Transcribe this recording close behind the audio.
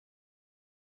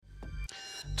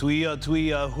Tuia,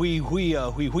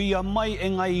 huia mai e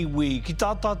ngai iwi, ki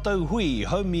tā tātou hui,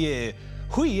 haumi e,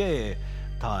 hui e,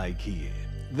 tai ki e.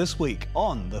 This week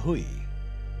on The Hui.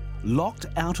 Locked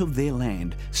out of their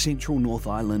land, Central North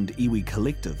Island iwi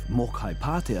collective Mokai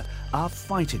Pātea are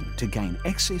fighting to gain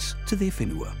access to their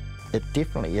whenua. It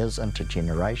definitely is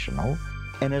intergenerational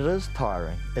and it is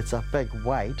tiring. It's a big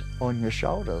weight on your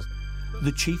shoulders.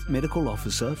 The Chief Medical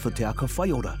Officer for Te Ako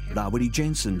Whaiora, Rawiri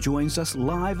Jansen, joins us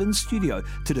live in studio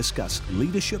to discuss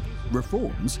leadership,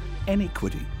 reforms and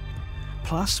equity.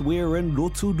 Plus, we're in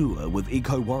Rotorua with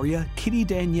eco-warrior Kitty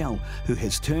Danielle, who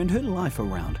has turned her life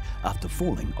around after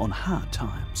falling on hard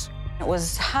times. It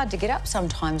was hard to get up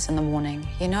sometimes in the morning,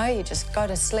 you know, you just go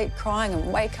to sleep crying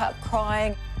and wake up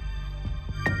crying.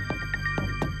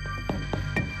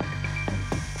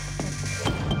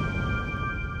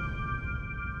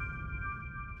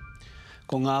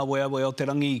 Ko ngā weawe o te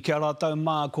rangi, kia rātou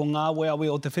mā, ko ngā weawe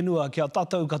o te whenua, kia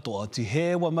tātou katoa, te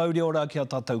hewa Whaiora, kia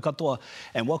tātou katoa,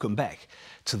 and welcome back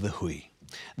to The Hui.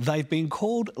 They've been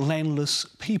called landless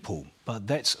people, but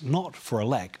that's not for a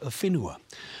lack of whenua.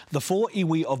 The 4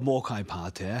 iwi of Mokai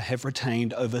Pātea have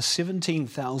retained over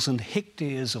 17,000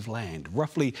 hectares of land,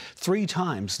 roughly 3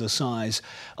 times the size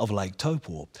of Lake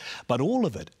Taupo, but all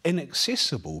of it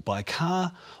inaccessible by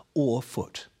car or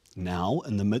foot. Now,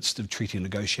 in the midst of treaty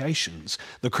negotiations,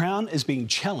 the Crown is being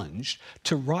challenged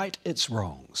to right its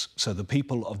wrongs so the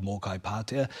people of Mokai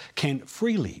Pātea can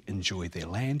freely enjoy their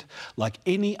land like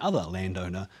any other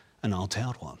landowner in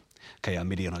Aotearoa. Kei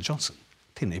Rawiri Jansen,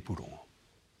 tēnei pūrongo.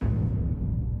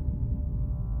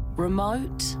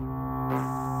 Remote,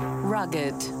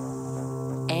 rugged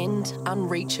and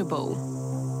unreachable.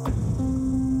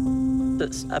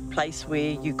 It's a place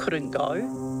where you couldn't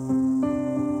go,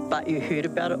 but you heard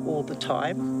about it all the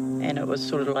time, and it was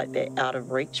sort of like that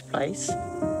out-of-reach place.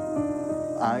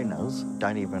 Owners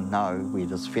don't even know where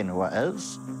this whenua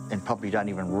is and probably don't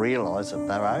even realise that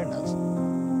they're owners.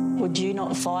 Would you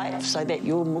not fight so that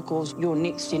your mukos, your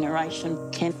next generation,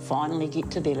 can finally get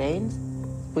to their land?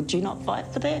 Would you not fight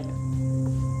for that?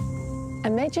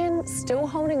 Imagine still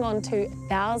holding on to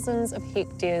thousands of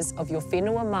hectares of your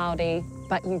whenua Māori,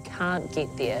 but you can't get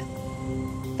there.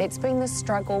 That's been the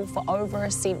struggle for over a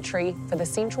century for the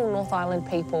Central North Island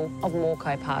people of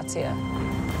Mokai Pātea.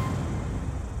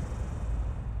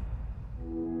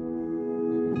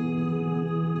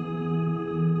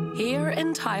 Here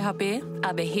in Taihape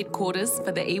are the headquarters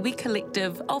for the iwi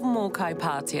collective of Mokai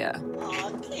Pātea.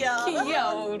 Oh, kia Kia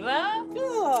ora.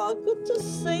 Oh, good to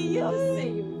see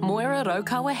you. Moira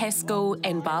Raukawa Haskell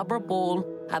and Barbara Ball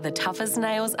are the tough as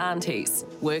nails aunties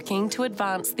working to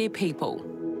advance their people.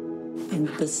 And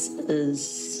this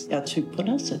is our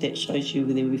tūpuna, so that shows you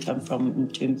where we come from in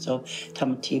terms of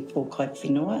tamatia pōkai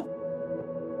whenua.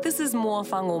 This is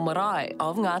Moawhango Marae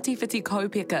of Ngāti Whiti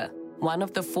Kaupeka, one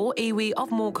of the 4 iwi of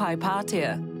Mokai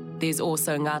Pātea. There's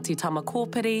also Ngāti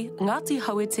Tamakōpiri, Ngāti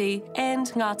Hauiti and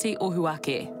Ngāti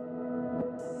Ohuake.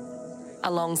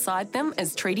 Alongside them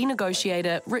is treaty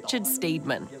negotiator Richard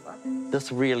Steedman.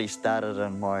 This really started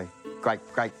in my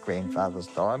great-great-grandfather's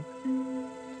time.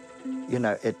 You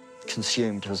know, it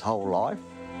consumed his whole life.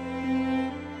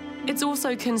 It's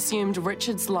also consumed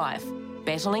Richard's life,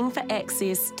 battling for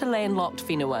access to landlocked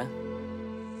whenua.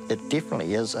 It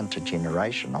definitely is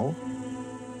intergenerational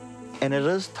and it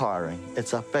is tiring.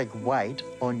 It's a big weight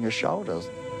on your shoulders.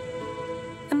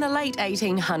 In the late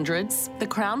 1800s, the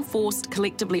Crown forced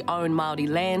collectively owned Māori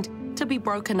land to be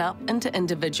broken up into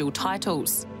individual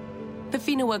titles. The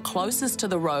whenua closest to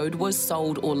the road was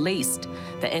sold or leased,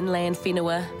 the inland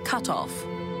whenua cut off.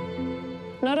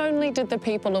 Not only did the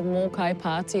people of Mokai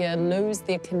Pātea lose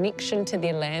their connection to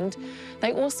their land,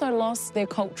 they also lost their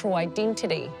cultural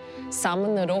identity. Some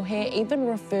in the rohe even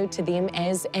referred to them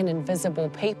as an invisible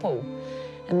people.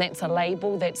 And that's a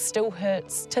label that still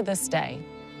hurts to this day.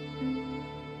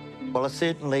 Well, I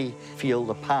certainly feel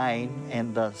the pain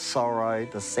and the sorrow,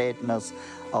 the sadness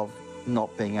of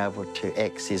not being able to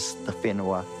access the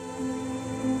whenua.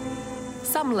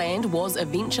 Some land was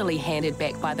eventually handed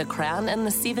back by the Crown in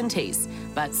the 70s,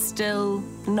 but still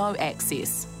no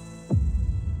access.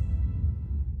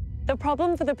 The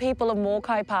problem for the people of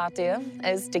Mokai Pātea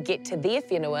is to get to their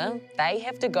whenua, they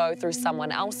have to go through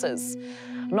someone else's.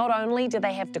 Not only do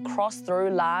they have to cross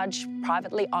through large,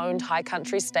 privately owned high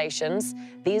country stations,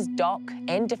 there's dock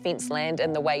and defence land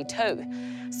in the way too.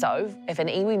 So if an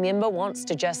iwi member wants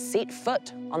to just set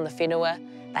foot on the whenua,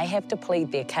 they have to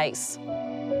plead their case.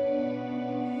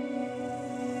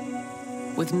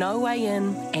 With no way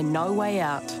in and no way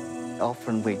out.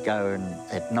 Often we'd go in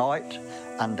at night,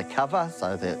 undercover,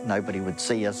 so that nobody would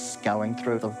see us going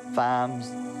through the farms.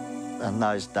 In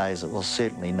those days, it was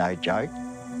certainly no joke.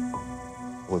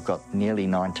 We've got nearly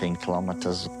 19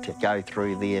 kilometres to go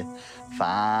through their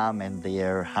farm and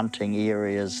their hunting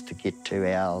areas to get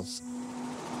to ours.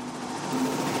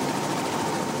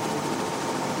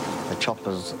 The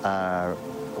choppers are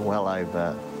well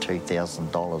over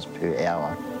 $2,000 per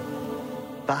hour.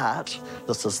 But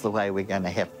this is the way we're going to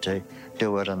have to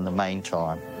do it in the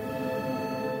meantime.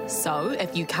 So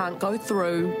if you can't go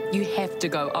through, you have to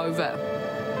go over.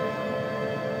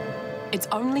 It's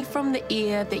only from the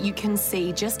air that you can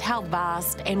see just how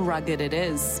vast and rugged it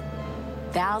is.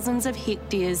 Thousands of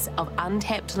hectares of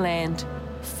untapped land,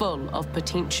 full of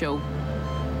potential.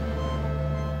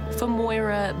 For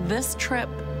Whaiora, this trip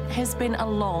has been a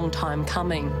long time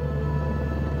coming.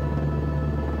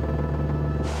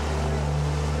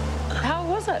 How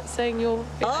was it seeing your...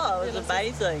 Oh, it was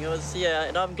amazing. It was, yeah,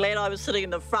 and I'm glad I was sitting in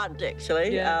the front,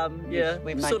 actually. Yeah.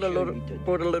 Sort of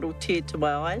brought a little tear to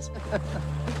my eyes.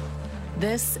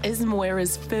 This is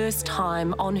Whaiora's first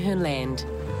time on her land.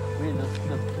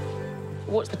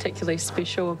 What's particularly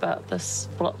special about this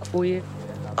block for you?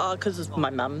 Oh, because it's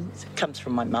my mum. It comes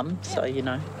from my mum, so, you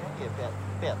know.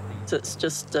 So it's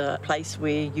just a place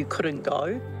where you couldn't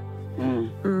go,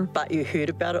 but you heard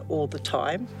about it all the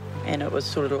time, and it was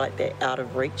sort of like that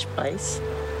out-of-reach place.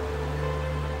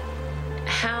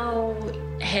 How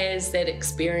has that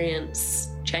experience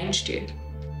changed you?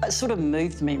 It sort of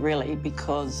moved me, really,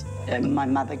 because my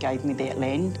mother gave me that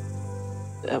land.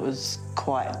 It was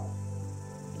quite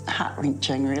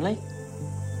heart-wrenching, really.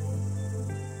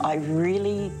 I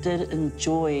really did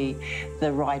enjoy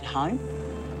the ride home,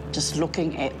 just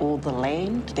looking at all the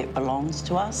land that belongs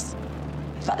to us.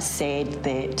 But sad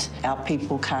that our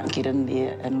people can't get in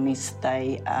there unless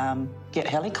they get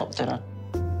helicoptered in.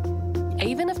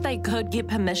 Even if they could get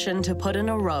permission to put in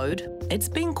a road, it's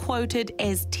been quoted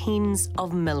as tens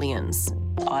of millions.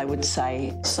 I would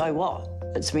say, so what?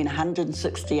 It's been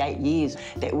 168 years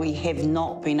that we have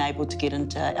not been able to get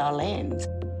into our land.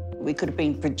 We could have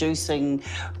been producing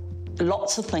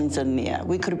lots of things in there.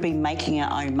 We could have been making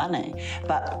our own money,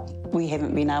 but we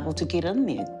haven't been able to get in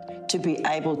there to be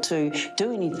able to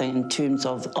do anything in terms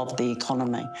of the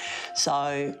economy.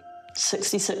 So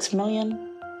 66 million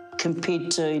compared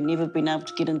to never being able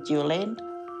to get into your land?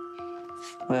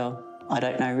 Well, I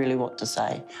don't know really what to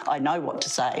say. I know what to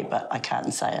say, but I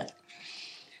can't say it.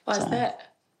 Why is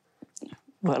that?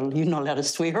 Well, you're not allowed to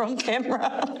swear on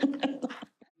camera.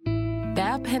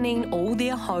 They're pinning all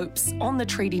their hopes on the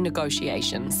treaty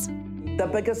negotiations. The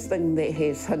biggest thing that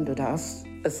has hindered us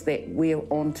is that we're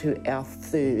on to our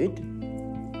third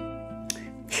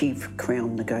chief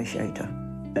Crown negotiator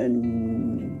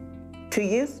in 2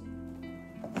 years.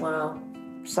 Wow.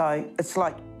 So it's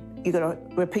like you've got to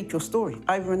repeat your story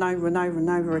over and over and over and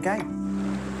over again.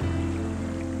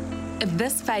 If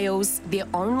this fails, their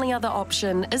only other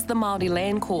option is the Māori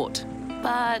Land Court.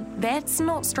 But that's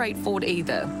not straightforward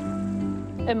either.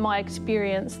 In my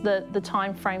experience, the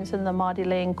timeframes in the Māori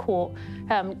Land Court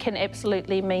can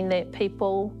absolutely mean that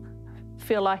people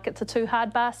feel like it's a too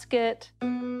hard basket.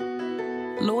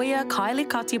 Lawyer Kylie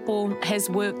Katipo has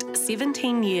worked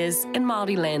 17 years in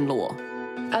Māori land law.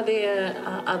 Are there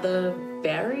other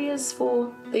barriers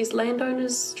for these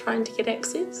landowners trying to get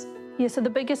access? Yeah, so the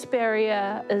biggest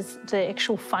barrier is the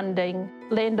actual funding.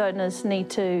 Landowners need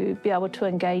to be able to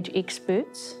engage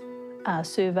experts,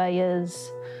 surveyors,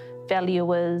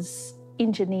 valuers,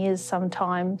 engineers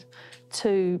sometimes,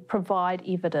 to provide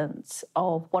evidence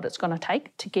of what it's going to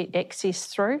take to get access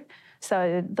through.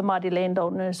 So the Māori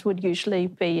landowners would usually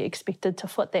be expected to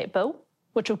foot that bill,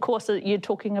 which of course you're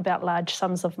talking about large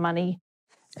sums of money.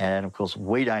 And of course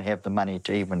we don't have the money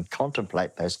to even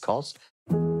contemplate those costs.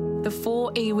 The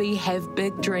four iwi have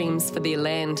big dreams for their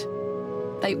land.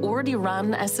 They already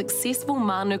run a successful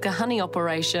Mānuka honey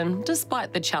operation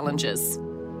despite the challenges.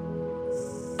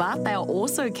 But they are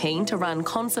also keen to run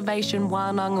conservation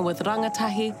wānanga with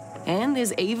rangatahi, and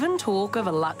there's even talk of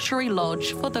a luxury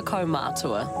lodge for the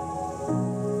kaumātua.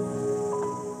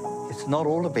 It's not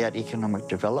all about economic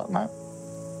development.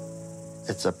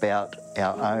 It's about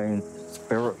our own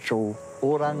spiritual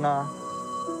oranga,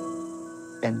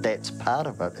 and that's part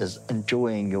of it, is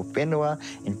enjoying your whenua,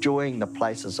 enjoying the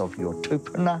places of your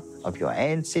tupuna, of your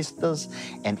ancestors,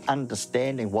 and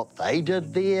understanding what they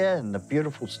did there and the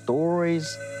beautiful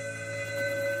stories.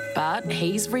 But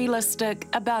he's realistic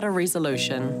about a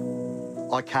resolution.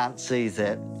 I can't see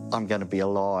that I'm going to be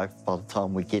alive by the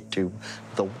time we get to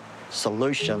the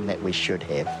solution that we should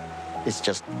have. It's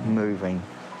just moving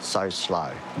so slow.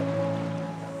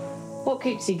 What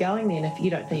keeps you going then if you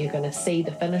don't think you're going to see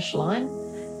the finish line?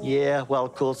 Yeah, well,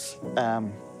 of course,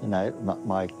 you know,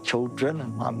 my children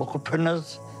and my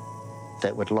mokopunas,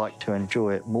 that would like to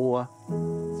enjoy it more.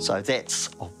 So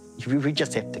we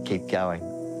just have to keep going.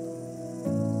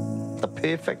 The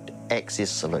perfect access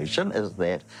solution is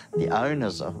that the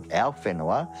owners of our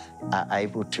whenua are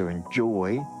able to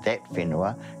enjoy that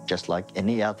whenua just like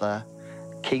any other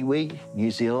Kiwi,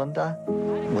 New Zealander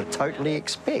would totally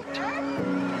expect.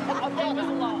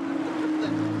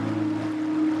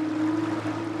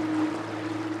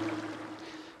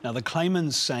 Now, the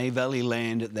claimants say valley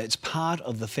land that's part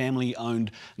of the family-owned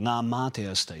Ngā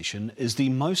Mātea station is the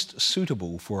most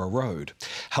suitable for a road.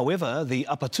 However, the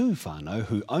Apatū whānau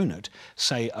who own it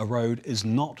say a road is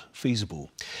not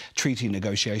feasible. Treaty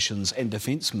Negotiations and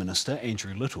Defence Minister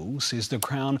Andrew Little says the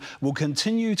Crown will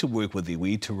continue to work with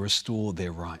iwi to restore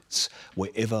their rights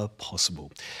wherever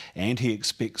possible. And he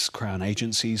expects Crown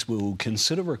agencies will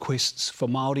consider requests for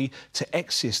Māori to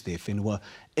access their whenua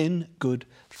in good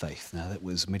faith. Now, that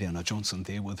was Rawiri Jansen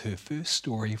there with her first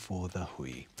story for the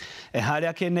Hui. E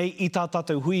haere nei I tā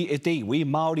tātou hui e te iwi,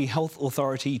 Māori Health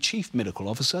Authority Chief Medical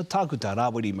Officer, tākuta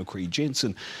Rawiri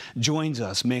Jansen, joins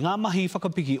us me ngā mahi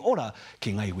whakapiki ora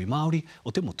ki ngā iwi Māori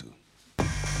o te motu.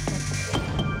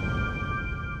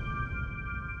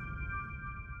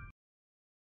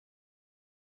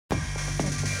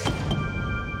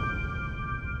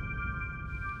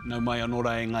 No mai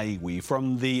anōra e ngā iwi.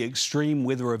 From the extreme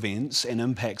weather events and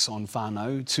impacts on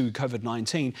whānau to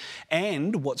COVID-19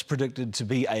 and what's predicted to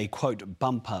be a, quote,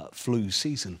 bumper flu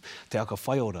season, Te Aka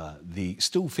Whaiora, the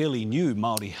still fairly new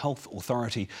Māori Health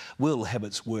Authority, will have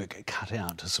its work cut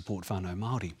out to support whānau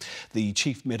Māori. The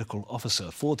Chief Medical Officer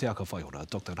for Te Aka Whaiora,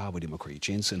 Dr. Rawiri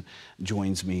Jansen,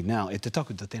 joins me now. E te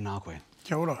takuta tēnā koe.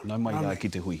 Kia ora. No mai ki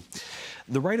te hui.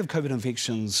 The rate of COVID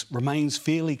infections remains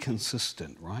fairly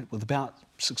consistent, right, with about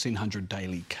 1,600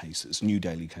 daily cases, new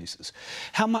daily cases.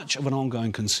 How much of an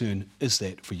ongoing concern is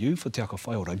that for you, for Te Aka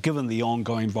Whaiora, given the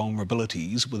ongoing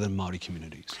vulnerabilities within Māori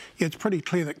communities? Yeah, it's pretty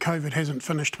clear that COVID hasn't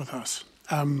finished with us.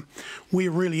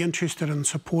 We're really interested in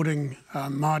supporting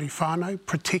Māori whānau,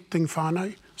 protecting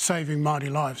whānau, saving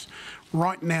Māori lives.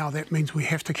 Right now, that means we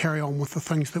have to carry on with the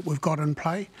things that we've got in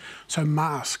play. So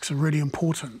masks are really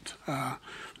important.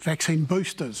 Vaccine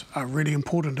boosters are really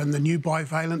important, and the new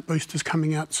bivalent boosters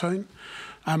coming out soon.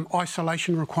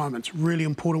 Isolation requirements, really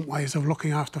important ways of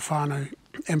looking after whānau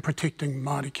and protecting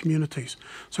Māori communities.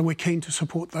 So we're keen to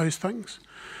support those things.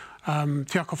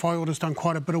 Te Aka Whaiora's done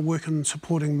quite a bit of work in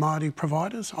supporting Māori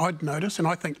providers. I'd noticed, and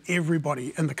I think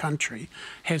everybody in the country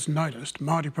has noticed,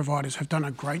 Māori providers have done a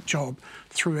great job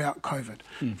throughout COVID.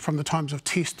 From the times of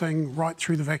testing, right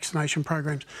through the vaccination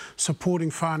programs, supporting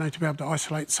whānau to be able to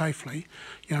isolate safely.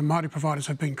 You know, Māori providers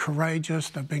have been courageous,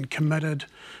 they've been committed,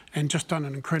 and just done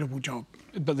an incredible job.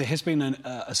 But there has been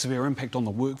a severe impact on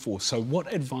the workforce. So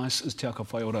what advice is Te Aka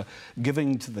Whaiora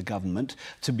giving to the government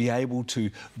to be able to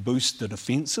boost the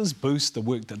defences, boost the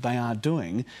work that they are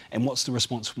doing, and what's the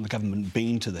response from the government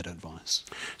been to that advice?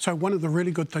 So one of the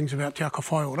really good things about Te Aka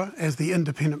Whaiora as the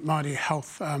independent Māori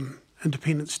Health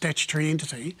independent statutory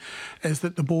entity is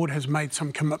that the board has made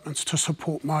some commitments to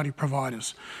support Māori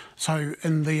providers. So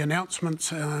in the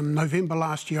announcements, November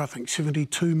last year, I think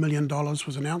 $72 million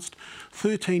was announced.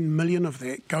 13 million of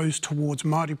that goes towards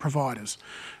Māori providers,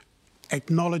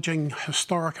 acknowledging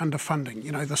historic underfunding,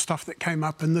 you know, the stuff that came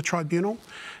up in the tribunal.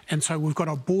 And so we've got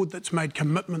a board that's made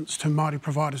commitments to Māori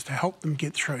providers to help them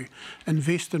get through.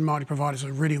 Invest in Māori providers is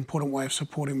a really important way of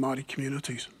supporting Māori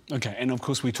communities. OK, and of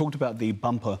course we talked about the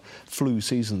bumper flu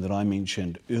season that I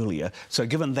mentioned earlier. So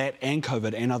given that and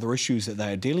COVID and other issues that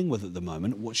they are dealing with at the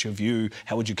moment, what's your view,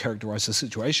 how would you characterise the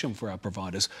situation for our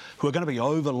providers who are going to be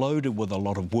overloaded with a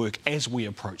lot of work as we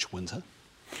approach winter?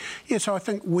 Yeah, so I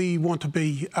think we want to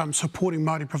be supporting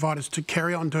Māori providers to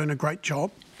carry on doing a great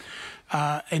job.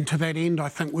 And to that end, I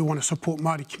think we want to support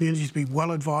Māori communities to be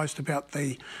well advised about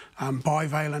the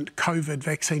bivalent COVID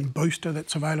vaccine booster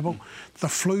that's available. The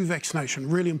flu vaccination,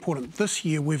 really important. This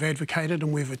year we've advocated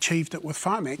and we've achieved it with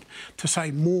Whāmek to say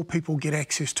more people get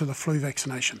access to the flu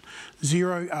vaccination.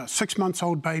 6 months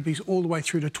old babies all the way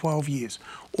through to 12 years.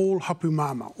 All hapu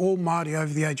mama, all Māori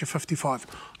over the age of 55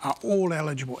 are all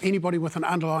eligible. Anybody with an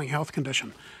underlying health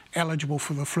condition eligible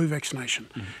for the flu vaccination.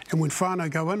 And when whānau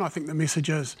go in, I think the message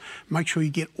is make sure you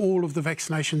get all of the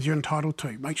vaccinations you're entitled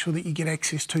to. Make sure that you get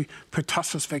access to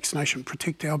pertussis vaccination,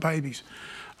 protect our babies.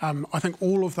 I think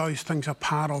all of those things are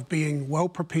part of being well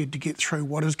prepared to get through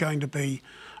what is going to be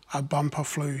a bumper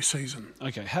flu season.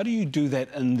 Okay, how do you do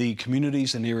that in the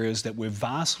communities and areas that were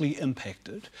vastly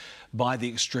impacted by the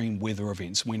extreme weather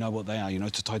events? We know what they are, you know,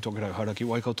 Te Tai Tokerau, Hauraki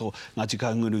Waikato, Ngāti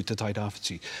Kahungunu, Te Tai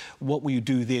Tawhiti. What will you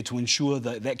do there to ensure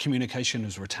that that communication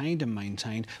is retained and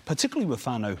maintained, particularly with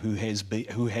whānau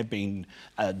who have been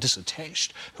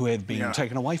disattached, who have been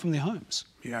taken away from their homes?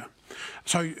 Yeah.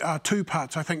 So two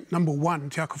parts. I think number one,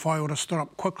 Te Ako Whaiora stood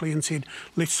up quickly and said,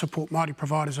 let's support Māori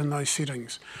providers in those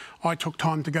settings. I took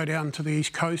time to go down to the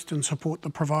East Coast and support the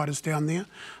providers down there.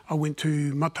 I went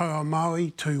to Mataua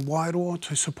Maui, to Whaiora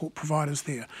to support providers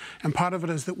there. And part of it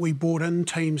is that we brought in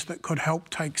teams that could help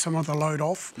take some of the load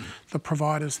off the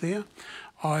providers there.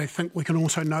 I think we can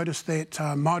also notice that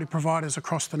Māori providers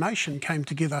across the nation came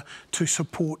together to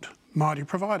support Māori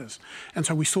providers. And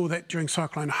so we saw that during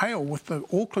Cyclone Hale with the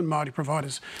Auckland Māori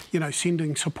providers, you know,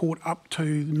 sending support up to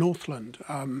Northland,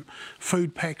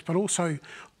 food packs, but also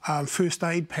first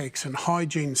aid packs and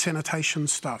hygiene, sanitation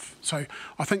stuff. So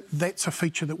I think that's a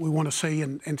feature that we want to see,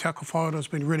 and Te Ako Whaiora has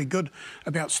been really good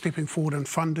about stepping forward and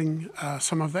funding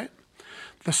some of that.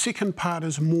 The second part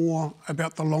is more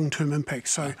about the long-term impact.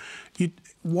 So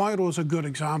Whaiora is a good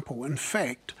example. In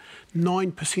fact,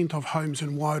 9% of homes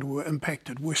in Whaiora were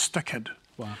impacted, were stickered.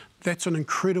 Wow. That's an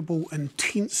incredible,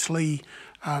 intensely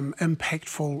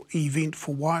impactful event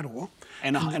for Whaiora.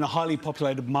 And a highly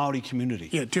populated Māori community.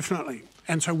 Yeah, definitely.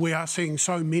 And so we are seeing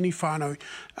so many whānau,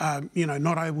 you know,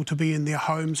 not able to be in their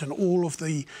homes and all of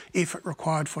the effort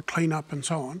required for clean-up and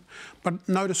so on. But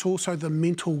notice also the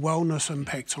mental wellness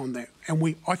impacts on that.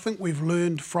 And I think we've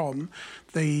learned from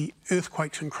the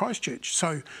earthquakes in Christchurch.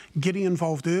 So getting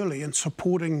involved early and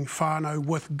supporting whānau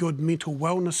with good mental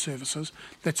wellness services,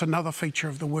 that's another feature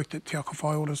of the work that Te Ako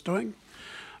Whaiora is doing.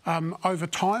 Over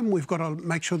time, we've got to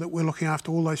make sure that we're looking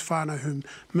after all those whānau who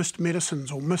missed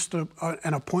medicines or missed an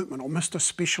appointment or missed a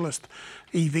specialist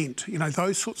event, you know,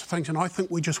 those sorts of things. And I think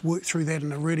we just work through that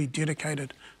in a really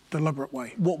dedicated, deliberate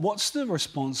way. What's the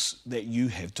response that you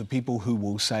have to people who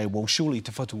will say, well, surely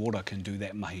Te Whatu Ora can do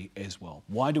that mahi as well?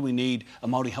 Why do we need a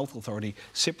Māori Health Authority,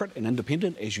 separate and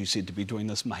independent, as you said, to be doing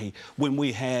this mahi, when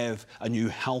we have a new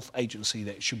health agency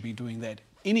that should be doing that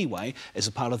anyway as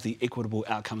a part of the equitable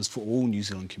outcomes for all New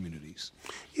Zealand communities?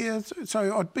 Yeah,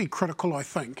 so I'd be critical, I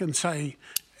think, and say,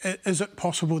 is it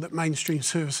possible that mainstream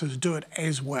services do it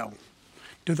as well?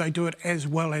 Do they do it as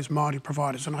well as Māori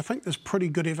providers? And I think there's pretty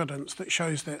good evidence that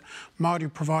shows that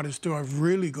Māori providers do a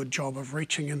really good job of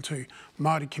reaching into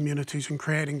Māori communities and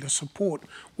creating the support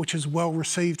which is well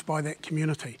received by that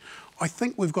community. I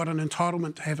think we've got an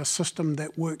entitlement to have a system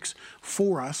that works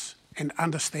for us and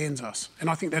understands us. And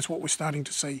I think that's what we're starting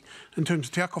to see in terms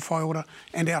of Te Ako Whaiora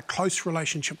and our close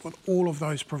relationship with all of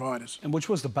those providers. And which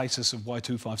was the basis of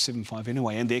Y2575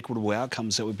 anyway, and the equitable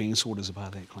outcomes that were being sought as a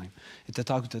part of that claim. E te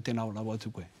tākuta tēnā ora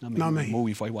watu koe. Nā me.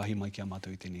 Mōi whai wahi mai kia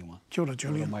mātou i tēnei wā. Kia ora,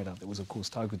 Julian. That was, of course,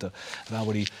 tākuta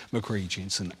Rawiri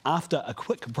Jansen. After a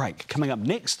quick break, coming up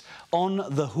next on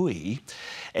The Hui,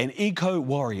 an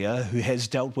eco-warrior who has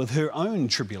dealt with her own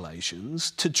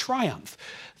tribulations to triumph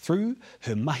through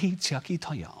her mahi tiaki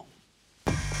taiao.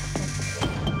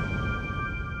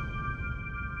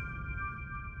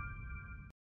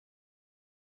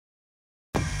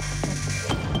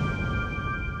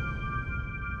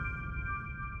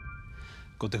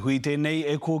 Ko te hui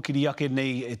tēnei e kōkiri ake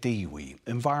nei e te iwi.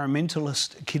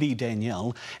 Environmentalist Kiri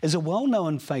Danielle is a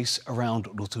well-known face around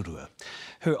Rotorua.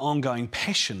 Her ongoing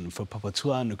passion for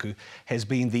papatuanuku has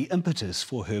been the impetus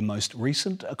for her most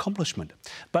recent accomplishment.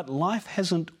 But life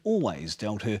hasn't always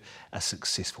dealt her a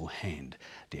successful hand.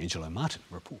 D'Angelo Martin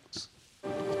reports.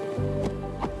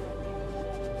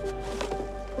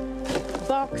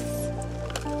 Box.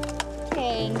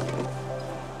 King.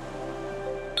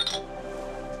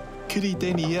 Kiri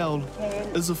Danielle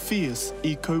is a fierce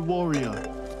eco-warrior.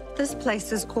 This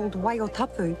place is called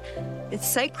Whaiora. It's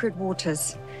sacred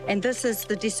waters, and this is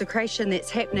the desecration that's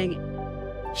happening.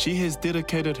 She has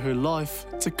dedicated her life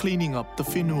to cleaning up the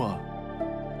whenua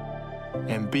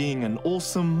and being an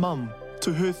awesome mum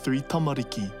to her 3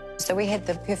 tamariki. So we had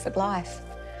the perfect life.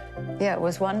 Yeah, it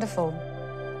was wonderful.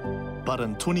 But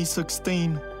in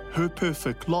 2016, her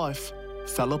perfect life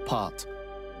fell apart.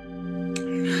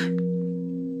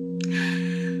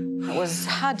 It was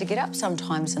hard to get up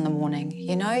sometimes in the morning,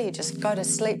 you know, you just go to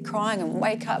sleep crying and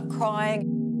wake up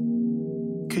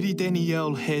crying. Kiri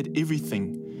Danielle had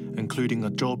everything, including a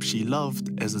job she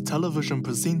loved as a television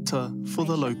presenter for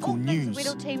the local news. The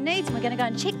Weddell team needs, and we're going to go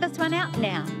and check this one out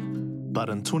now. But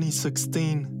in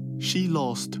 2016, she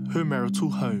lost her marital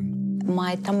home.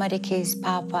 My tamariki's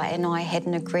papa and I had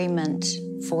an agreement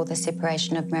for the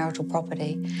separation of marital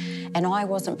property, and I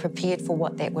wasn't prepared for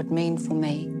what that would mean for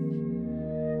me.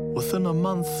 Within a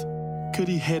month,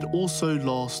 Kiri had also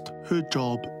lost her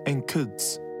job and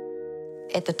kids.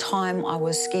 At the time, I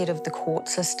was scared of the court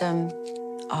system.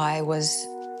 I was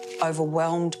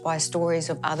overwhelmed by stories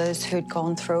of others who'd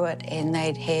gone through it and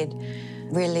they'd had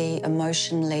really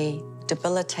emotionally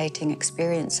debilitating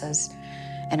experiences.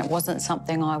 And it wasn't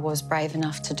something I was brave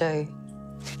enough to do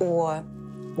or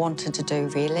wanted to do,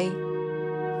 really.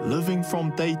 Living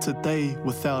from day to day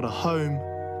without a home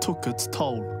took its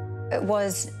toll. It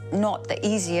was not the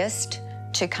easiest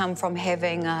to come from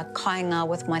having a kāinga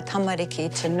with my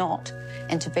tamariki to not,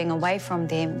 and to being away from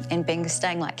them and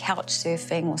staying like couch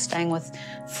surfing or staying with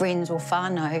friends or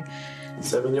whānau.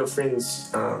 So when your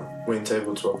friends weren't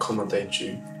able to accommodate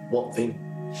you, what then?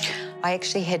 I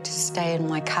actually had to stay in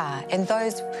my car, and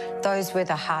those were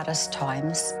the hardest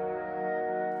times.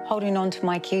 Holding on to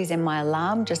my keys and my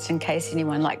alarm just in case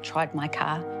anyone tried my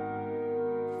car.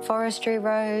 Forestry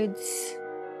roads,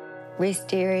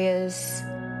 rest areas,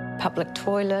 public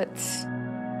toilets.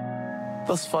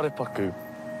 This wharepaku,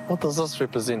 what does this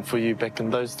represent for you back in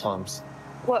those times?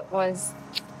 What was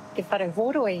the whare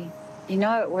horoi? You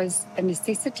know, it was a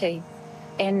necessity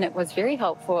and it was very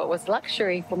helpful. It was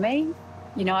luxury for me.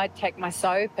 You know, I'd take my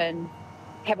soap and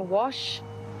have a wash.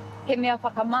 He mea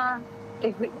whakamā,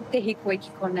 te hiko iki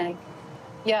konei.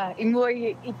 Yeah, I mua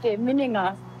I te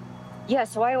minenga. Yeah,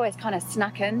 so I always kind of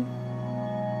snuck in.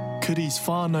 Kiri's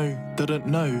whānau didn't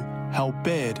know how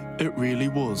bad it really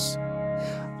was.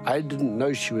 I didn't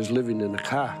know she was living in a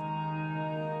car.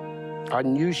 I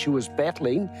knew she was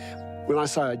battling. When I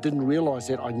say I didn't realise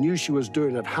that, I knew she was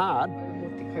doing it hard.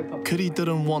 Kiri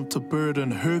didn't want to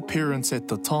burden her parents at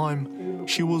the time.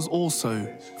 She was also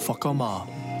whakamā.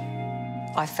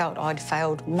 I felt I'd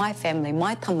failed my family,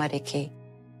 my tamariki.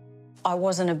 I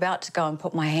wasn't about to go and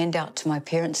put my hand out to my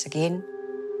parents again.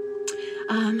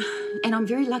 And I'm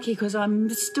very lucky because I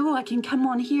can come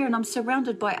on here and I'm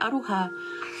surrounded by aroha.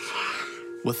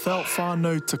 Without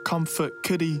whānau to comfort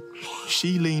Kiri,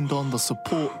 she leaned on the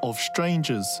support of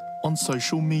strangers on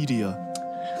social media.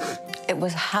 It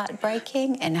was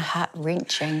heartbreaking and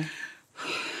heart-wrenching.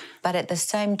 But at the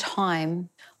same time,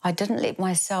 I didn't let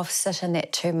myself sit in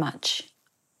that too much.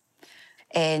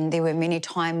 And there were many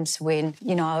times when,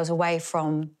 you know, I was away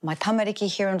from my tamariki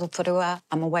here in Rotorua,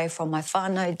 I'm away from my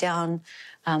whānau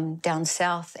down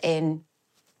south, and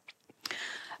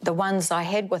the ones I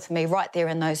had with me right there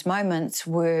in those moments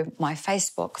were my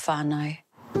Facebook whānau.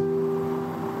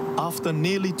 After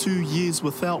nearly 2 years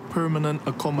without permanent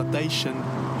accommodation,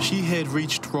 she had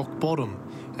reached rock bottom,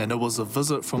 and it was a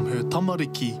visit from her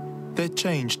tamariki that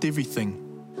changed everything.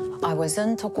 I was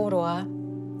in Tokoroa,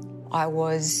 I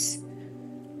was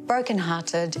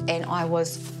broken-hearted, and I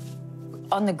was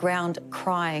on the ground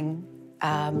crying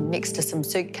next to some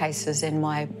suitcases and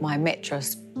my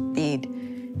mattress bed,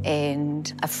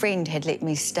 and a friend had let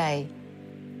me stay.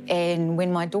 And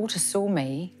when my daughter saw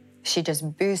me, she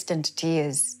just burst into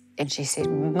tears and she said,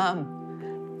 Mum,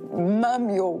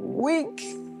 you're weak.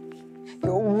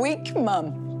 You're weak,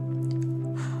 Mum.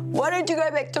 Why don't you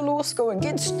go back to law school and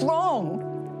get strong?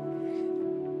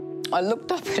 I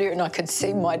looked up at her and I could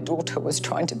see my daughter was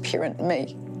trying to parent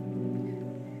me.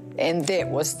 And that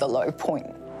was the low point.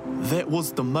 That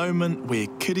was the moment where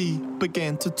Kiri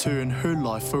began to turn her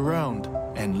life around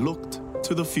and looked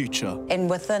to the future. And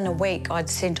within a week, I'd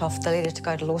sent off the letter to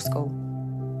go to law school.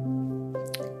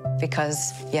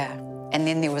 Because, yeah, and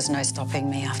then there was no stopping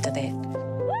me after that.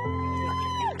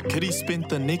 Kiri spent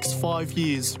the next 5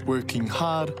 years working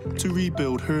hard to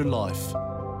rebuild her life.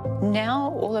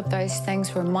 Now, all of those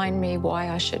things remind me why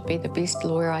I should be the best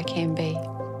lawyer I can be.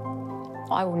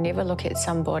 I will never look at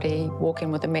somebody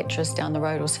walking with a mattress down the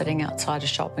road or sitting outside a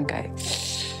shop and go,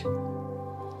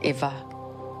 ever.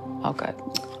 I'll go,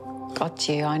 got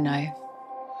you, I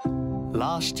know.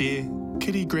 Last year,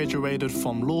 Kiri graduated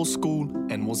from law school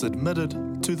and was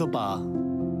admitted to the bar.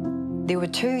 There were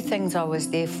two things I was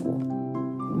there for.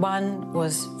 One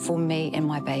was for me and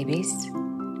my babies,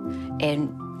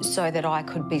 and so that I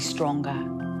could be stronger.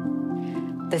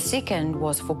 The second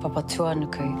was for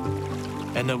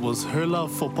Papatuanuku. And it was her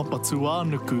love for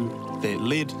Papatuanuku that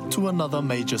led to another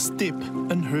major step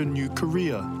in her new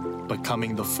career,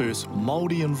 becoming the first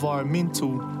Māori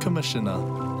Environmental Commissioner.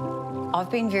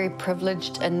 I've been very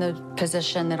privileged in the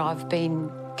position that I've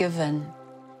been given,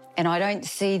 and I don't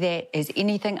see that as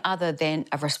anything other than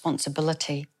a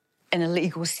responsibility in a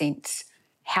legal sense.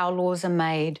 How laws are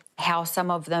made, how some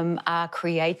of them are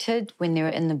created when they're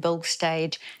in the bill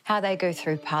stage, how they go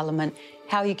through Parliament,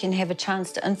 how you can have a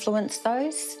chance to influence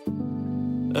those.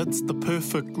 It's the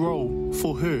perfect role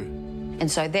for her.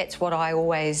 And so that's what I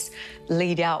always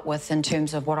lead out with in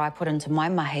terms of what I put into my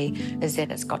mahi, is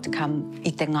that it's got to come i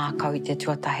te ngākau i te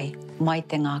tuatahi. mai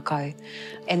te ngākau.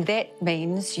 And that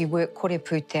means you work kore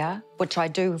pūtea, which I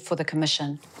do for the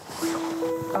Commission.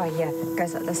 Oh yeah, it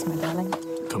goes like this, my darling.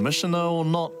 Commissioner or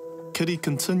not, Kiri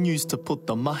continues to put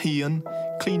the mahi in,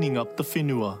 cleaning up the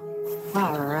whenua.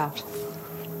 Far out.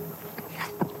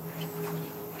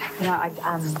 You know,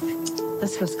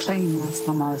 this was clean last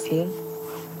time I was here,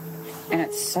 and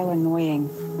it's so annoying.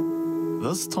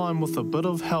 This time with a bit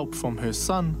of help from her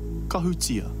son,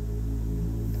 Kahutia.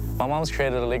 My mum's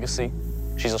created a legacy.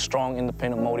 She's a strong,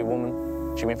 independent Māori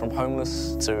woman. She went from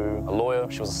homeless to a lawyer.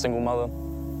 She was a single mother.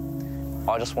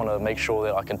 I just want to make sure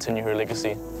that I continue her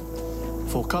legacy.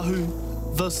 For Kahu,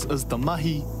 this is the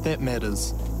mahi that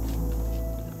matters.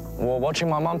 Well, watching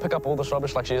my mum pick up all this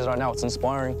rubbish like she is right now, it's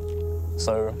inspiring.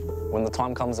 So when the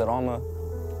time comes that I'm a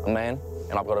man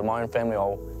and I've got my own family,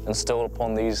 I'll instill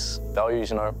upon these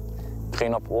values, you know,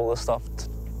 clean up all this stuff,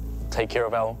 take care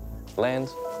of our land,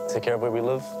 take care of where we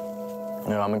live. You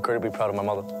know, I'm incredibly proud of my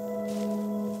mother.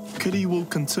 Kiri will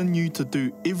continue to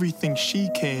do everything she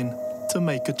can to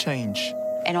make a change.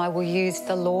 And I will use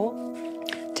the law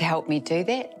to help me do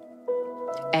that.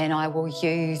 And I will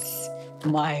use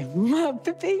my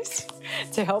pippies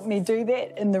to help me do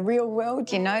that in the real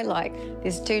world, you know, like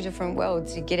there's two different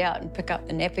worlds. You get out and pick up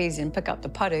the nappies and pick up the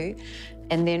paru,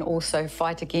 and then also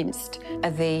fight against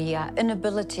the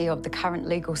inability of the current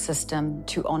legal system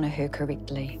to honour her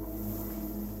correctly.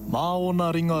 Mā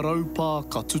ona ringa raupā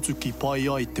ka tutuki pai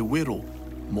ai te wero,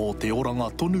 mō te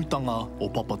oranga tonutanga o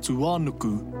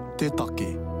Papatūānuku, te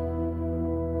take.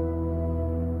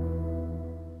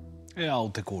 E ao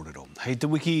te kōrero. Hei te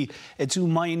wiki e tū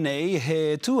mai nei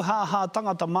he tūhāhā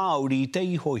tangata Māori te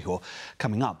ihoiho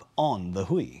coming up on The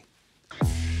Hui.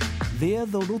 They're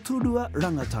the Rotorua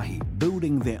rangatahi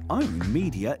building their own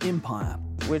media empire.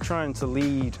 We're trying to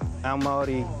lead our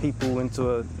Māori people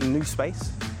into a new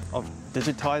space of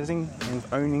digitising and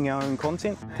owning our own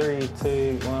content. 3,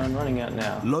 2, 1, running out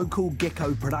now. Local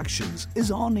Gecko Productions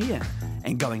is on air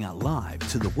and going out live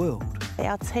to the world.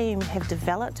 Our team have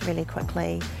developed really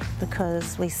quickly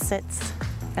because we sit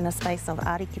in a space of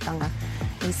arikitanga.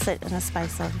 We sit in a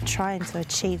space of trying to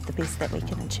achieve the best that we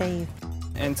can achieve.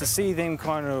 And to see them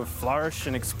kind of flourish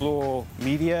and explore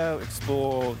media,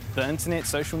 explore the internet,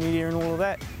 social media and all of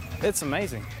that, it's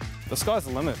amazing. The sky's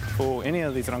the limit for any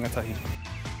of these rangatahi.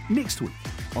 Next week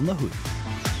on The Hui.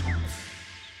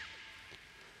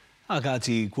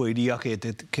 Akati koe ria ke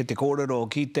te kōrero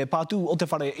ki te pātū o te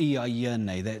whare ia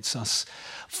nei. That's us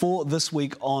for this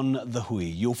week on The Hui.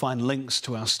 You'll find links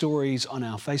to our stories on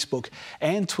our Facebook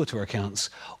and Twitter accounts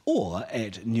or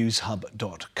at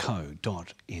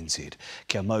newshub.co.nz.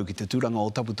 Kia mau ki te tūranga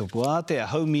o Taputopu a te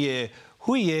haumi e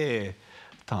hui e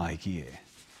tāiki e.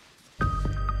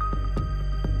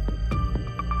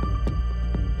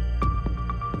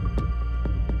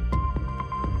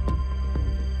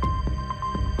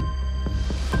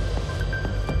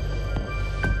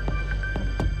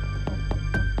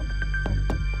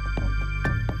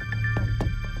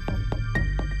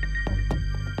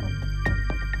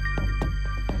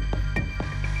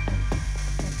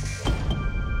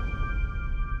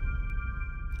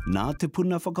 Nā te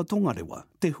puna whakatongarewa,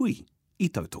 te hui i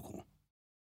tautoko.